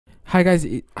Hi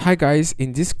guys,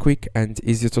 in this quick and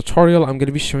easy tutorial I'm going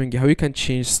to be showing you how you can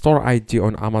change store ID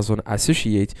on Amazon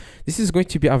Associate. This is going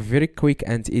to be a very quick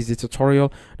and easy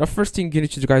tutorial. The first thing you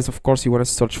need to do, guys, of course, you want to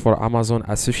search for Amazon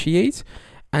Associate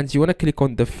and you want to click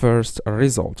on the first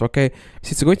result. Okay,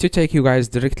 so it's going to take you guys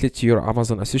directly to your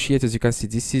Amazon Associate. As you can see,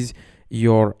 this is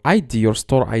your ID, your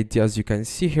store ID, as you can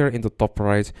see here in the top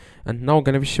right. And now I'm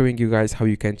going to be showing you guys how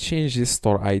you can change this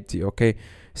store ID. Okay,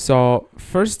 so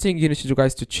first thing you need to do,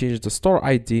 guys, to change the store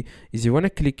ID is you want to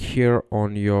click here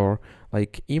on your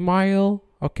email,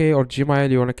 okay, or Gmail.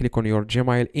 You want to click on your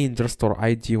Gmail in the store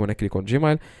ID. You want to click on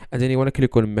Gmail, and then you want to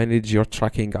click on manage your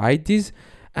tracking IDs,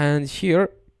 and here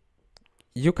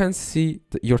you can see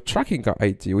your tracking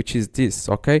ID, which is this.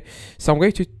 Okay, so I'm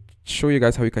going to show you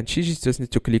guys how you can change it. You just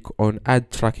need to click on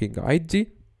add tracking ID,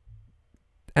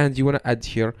 and you want to add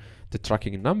here the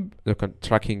tracking number, the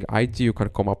tracking ID. You can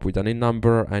come up with any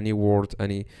number, any word,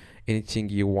 anything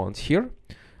you want here.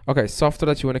 Okay, so after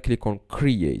that you want to click on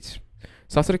create.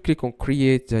 So after you click on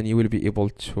create, then you will be able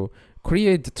to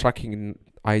create the tracking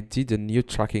ID, the new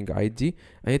tracking ID,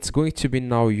 and it's going to be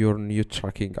now your new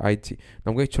tracking ID.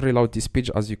 I'm going to reload this page,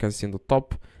 as you can see on the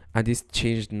top, and it's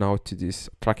changed now to this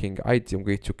tracking ID. I'm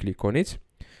going to click on it.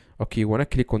 Okay, you want to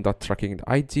click on that tracking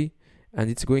ID and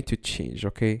it's going to change.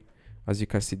 Okay, as you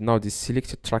can see now, this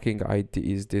selected tracking ID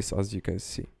is this, as you can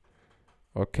see.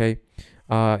 Okay,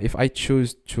 if I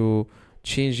choose to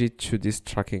change it to this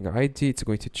tracking ID, it's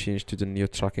going to change to the new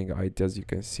tracking ID. As you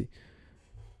can see,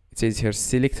 it says here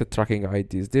selected tracking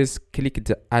ID is this. Click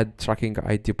the add tracking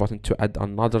ID button to add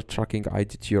another tracking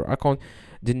ID to your account.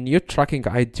 The new tracking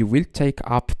ID will take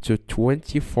up to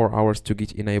 24 hours to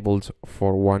get enabled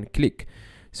for one click.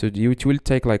 So it will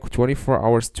take like 24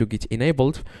 hours to get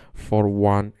enabled for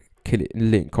one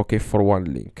link. Okay, for one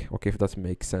link. Okay, if that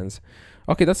makes sense.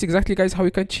 Okay, that's exactly, guys, how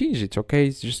you can change it. Okay,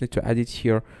 you just need to add it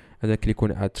here and then click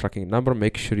on add tracking number.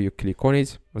 Make sure you click on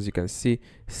it. As you can see,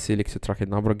 select the tracking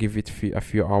number, give it a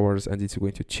few hours, and it's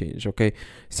going to change. Okay,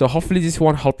 so hopefully this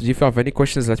one helped. If you have any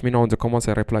questions, let me know in the comments.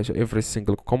 I reply to every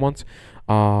single comment.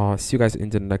 See you guys in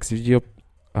the next video.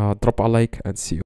 Drop a like and see you.